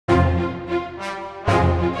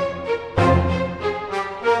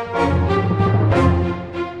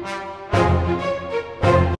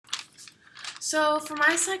for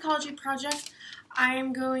my psychology project, I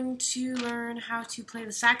am going to learn how to play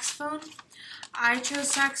the saxophone. I chose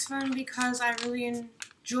saxophone because I really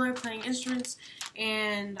enjoy playing instruments,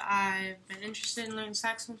 and I've been interested in learning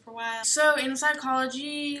saxophone for a while. So in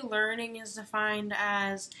psychology, learning is defined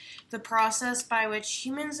as the process by which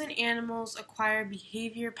humans and animals acquire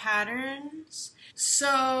behavior patterns.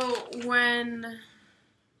 So when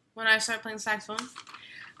I start playing saxophone,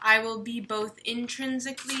 I will be both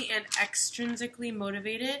intrinsically and extrinsically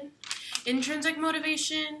motivated. Intrinsic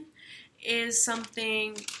motivation is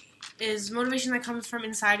motivation that comes from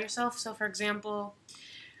inside yourself. So for example,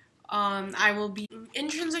 I will be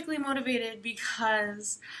intrinsically motivated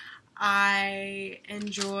because I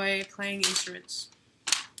enjoy playing instruments.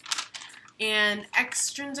 And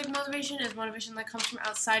extrinsic motivation is motivation that comes from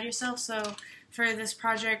outside yourself. So for this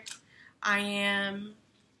project, I am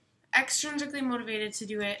extrinsically motivated to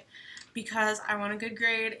do it because I want a good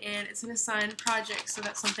grade and it's an assigned project, so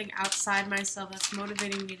that's something outside myself that's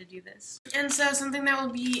motivating me to do this. And so something that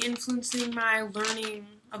will be influencing my learning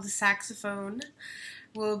of the saxophone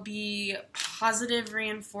will be positive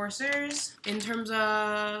reinforcers. In terms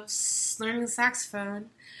of learning the saxophone,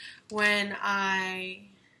 when I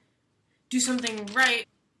do something right,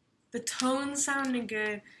 the tone sounding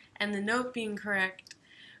good and the note being correct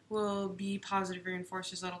will be positive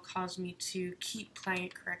reinforcers that'll cause me to keep playing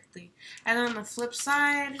it correctly. And then on the flip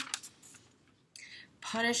side,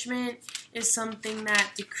 punishment is something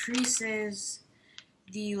that decreases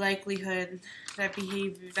the likelihood that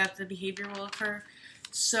the behavior will occur.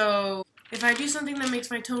 So if I do something that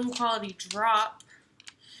makes my tone quality drop,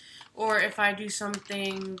 or if I do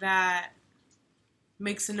something that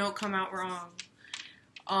makes the note come out wrong,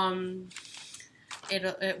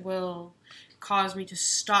 it will cause me to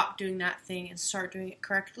stop doing that thing and start doing it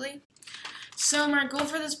correctly. So my goal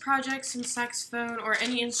for this project, since saxophone or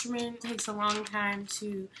any instrument takes a long time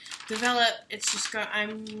to develop,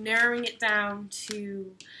 I'm narrowing it down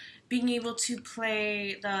to being able to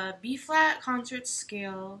play the B-flat concert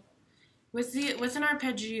scale with an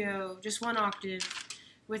arpeggio, just one octave,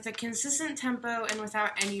 with a consistent tempo and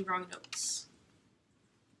without any wrong notes.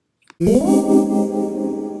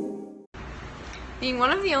 Being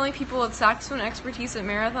one of the only people with saxophone expertise at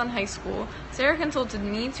Marathon High School, Sarah consulted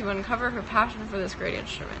me to uncover her passion for this great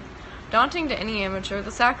instrument. Daunting to any amateur,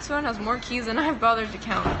 the saxophone has more keys than I've bothered to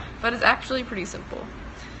count, but is actually pretty simple.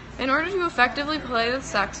 In order to effectively play the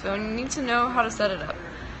saxophone, you need to know how to set it up.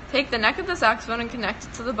 Take the neck of the saxophone and connect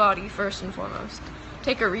it to the body first and foremost.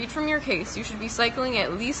 Take a reed from your case. You should be cycling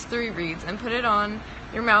at least 3 reeds and put it on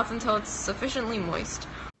your mouth until it's sufficiently moist.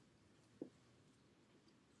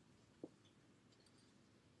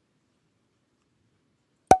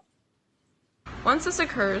 Once this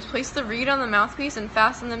occurs, place the reed on the mouthpiece and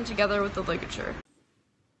fasten them together with the ligature.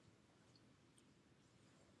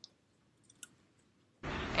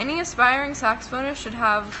 Any aspiring saxophonist should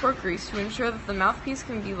have cork grease to ensure that the mouthpiece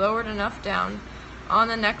can be lowered enough down on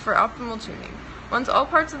the neck for optimal tuning. Once all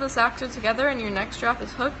parts of the sax are together and your neck strap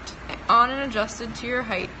is hooked on and adjusted to your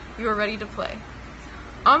height, you are ready to play.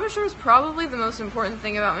 Embouchure is probably the most important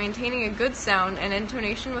thing about maintaining a good sound and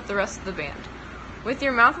intonation with the rest of the band. With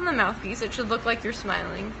your mouth on the mouthpiece, it should look like you're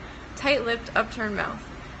smiling. Tight-lipped, upturned mouth.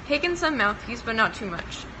 Take in some mouthpiece, but not too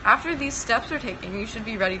much. After these steps are taken, you should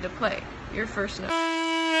be ready to play your first note.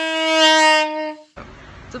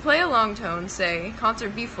 To play a long tone, say,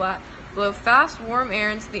 concert B-flat, blow fast, warm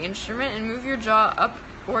air into the instrument and move your jaw up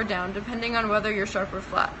or down, depending on whether you're sharp or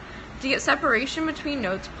flat. To get separation between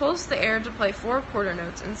notes, pulse the air to play 4 quarter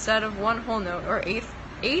notes instead of 1 whole note, or 8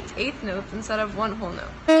 eighth notes instead of 1 whole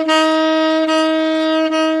note.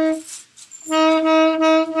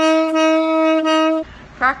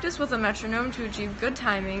 Practice with a metronome to achieve good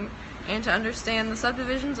timing and to understand the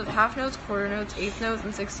subdivisions of half notes, quarter notes, eighth notes,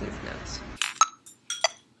 and 16th notes.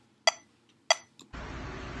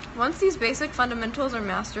 Once these basic fundamentals are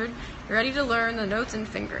mastered, you're ready to learn the notes and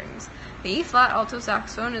fingerings. The E-flat alto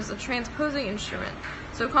saxophone is a transposing instrument,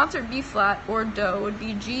 so concert B-flat, or Do, would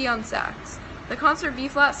be G on sax. The concert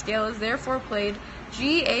B-flat scale is therefore played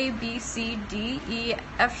G, A, B, C, D, E,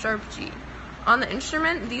 F sharp, G. On the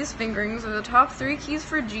instrument, these fingerings are the top 3 keys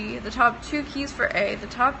for G, the top 2 keys for A, the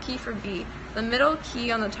top key for B, the middle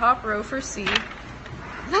key on the top row for C,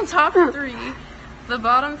 the top 3, the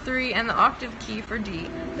bottom 3, and the octave key for D,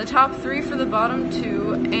 the top 3 for the bottom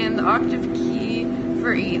 2, and the octave key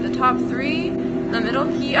for E, the top 3, the middle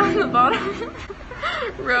key on the bottom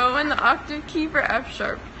row, and the octave key for F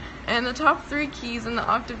sharp, and the top 3 keys and the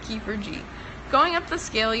octave key for G. Going up the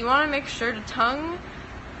scale, you want to make sure to tongue,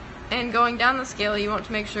 and going down the scale, you want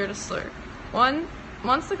to make sure to slur. 1,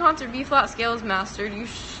 Once the concert B-flat scale is mastered, you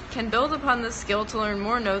can build upon this skill to learn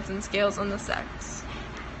more notes and scales on the sex.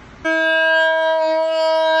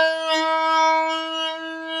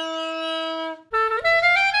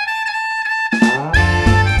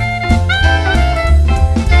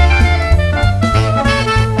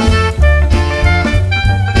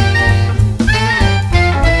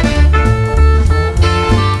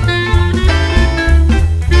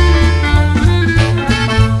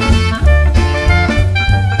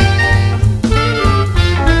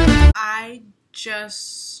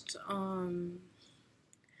 Just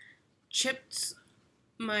chipped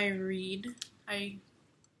my reed. I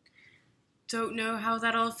don't know how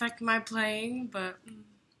that'll affect my playing, but